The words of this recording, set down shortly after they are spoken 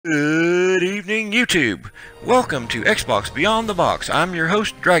Good evening, YouTube. Welcome to Xbox Beyond the Box. I'm your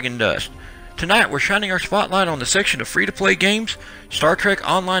host, Dragon Dust. Tonight we're shining our spotlight on the section of free-to-play games, Star Trek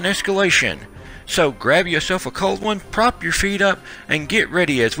Online Escalation. So grab yourself a cold one, prop your feet up, and get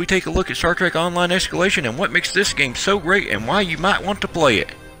ready as we take a look at Star Trek Online Escalation and what makes this game so great and why you might want to play it.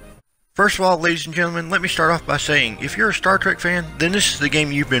 First of all, ladies and gentlemen, let me start off by saying, if you're a Star Trek fan, then this is the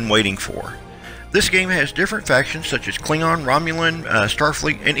game you've been waiting for. This game has different factions such as Klingon, Romulan,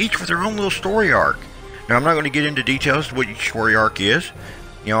 Starfleet, and each with their own little story arc. Now, I'm not going to get into details of what each story arc is.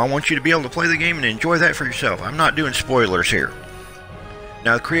 I want you to be able to play the game and enjoy that for yourself. I'm not doing spoilers here.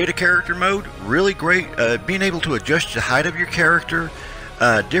 Now, create a character mode, really great. Being able to adjust the height of your character,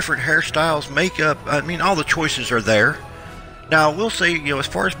 different hairstyles, makeup, all the choices are there. Now, I will say, as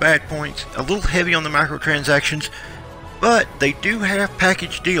far as bad points, a little heavy on the microtransactions, but they do have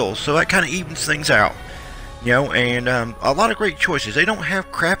package deals, so that kind of evens things out. And a lot of great choices. They don't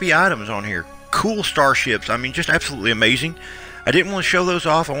have crappy items on here. Cool starships, just absolutely amazing. I didn't want to show those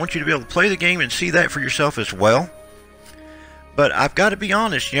off. I want you to be able to play the game and see that for yourself as well. But I've got to be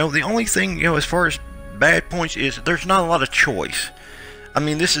honest, the only thing, as far as bad points is there's not a lot of choice.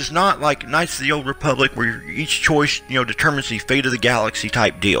 This is not like Knights of the Old Republic where each choice, determines the fate of the galaxy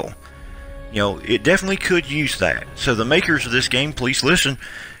type deal. It definitely could use that. So the makers of this game, please listen.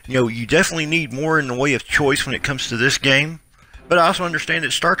 You definitely need more in the way of choice when it comes to this game. But I also understand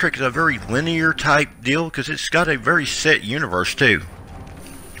that Star Trek is a very linear type deal because it's got a very set universe too.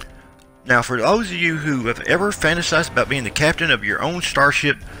 Now, for those of you who have ever fantasized about being the captain of your own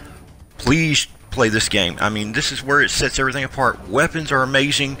starship, please play this game. This is where it sets everything apart. Weapons are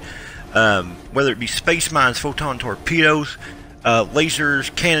amazing, whether it be space mines, photon torpedoes,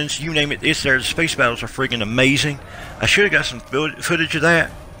 lasers, cannons, you name it, it's there. The space battles are friggin' amazing. I should have got some footage of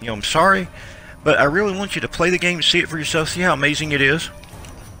that. I'm sorry, but I really want you to play the game and see it for yourself, see how amazing it is.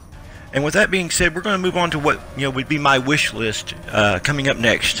 And with that being said, we're going to move on to what would be my wish list coming up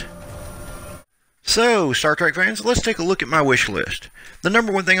next. So, Star Trek fans, let's take a look at my wish list. The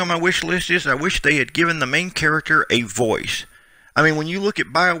number one thing on my wish list is I wish they had given the main character a voice. When you look at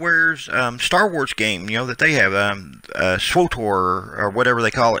BioWare's Star Wars game, that they have, SWTOR or whatever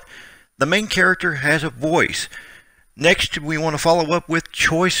they call it, the main character has a voice. Next, we want to follow up with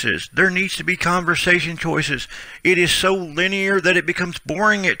choices. There needs to be conversation choices. It is so linear that it becomes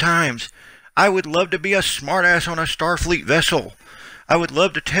boring at times. I would love to be a smartass on a Starfleet vessel. I would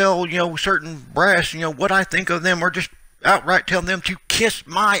love to tell, certain brass, what I think of them, or just outright tell them to kiss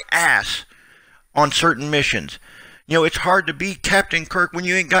my ass on certain missions. It's hard to be Captain Kirk when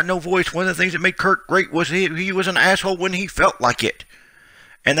you ain't got no voice. One of the things that made Kirk great was he was an asshole when he felt like it.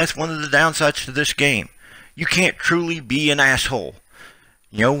 And that's one of the downsides to this game. You can't truly be an asshole.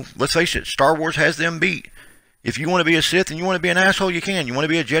 Let's face it, Star Wars has them beat. If you want to be a Sith and you want to be an asshole, you can. You want to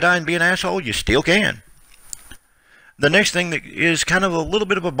be a Jedi and be an asshole, you still can. The next thing that is kind of a little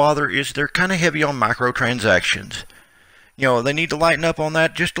bit of a bother is they're kind of heavy on microtransactions. They need to lighten up on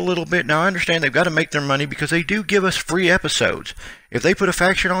that just a little bit. Now, I understand they've got to make their money because they do give us free episodes. If they put a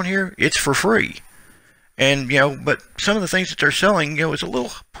faction on here, it's for free. And, but some of the things that they're selling, is a little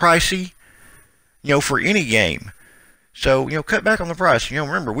pricey, for any game. So, cut back on the price.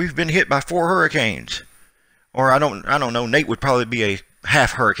 Remember, we've been hit by 4 hurricanes. Or, I don't know, Nate would probably be a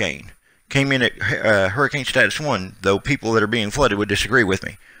half hurricane. Came in at hurricane status 1, though people that are being flooded would disagree with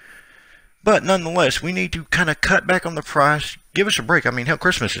me. But nonetheless, we need to kind of cut back on the price. Give us a break. Hell,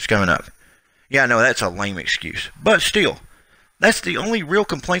 Christmas is coming up. Yeah, I know that's a lame excuse. But still, that's the only real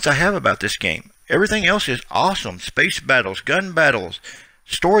complaints I have about this game. Everything else is awesome. Space battles, gun battles,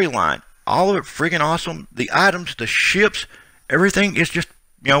 storyline, all of it friggin' awesome. The items, the ships, everything is just,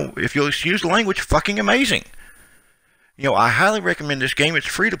 if you'll excuse the language, fucking amazing. I highly recommend this game. It's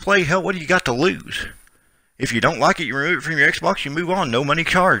free to play. Hell, what do you got to lose? If you don't like it, you remove it from your Xbox, you move on. No money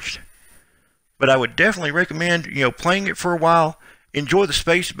charged. But I would definitely recommend, playing it for a while. Enjoy the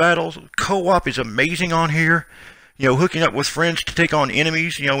space battles. Co-op is amazing on here. Hooking up with friends to take on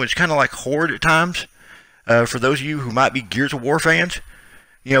enemies. It's kind of like Horde at times. For those of you who might be Gears of War fans,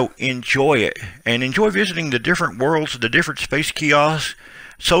 enjoy it. And enjoy visiting the different worlds, the different space kiosks,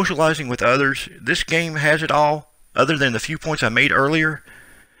 socializing with others. This game has it all, other than the few points I made earlier.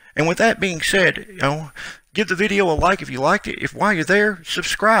 And with that being said, give the video a like if you liked it. If while you're there,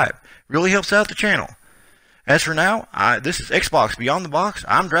 subscribe. Really helps out the channel. As for now, this is Xbox Beyond the Box.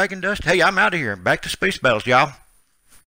 I'm Dragon Dust. Hey, I'm out of here. Back to space battles, y'all.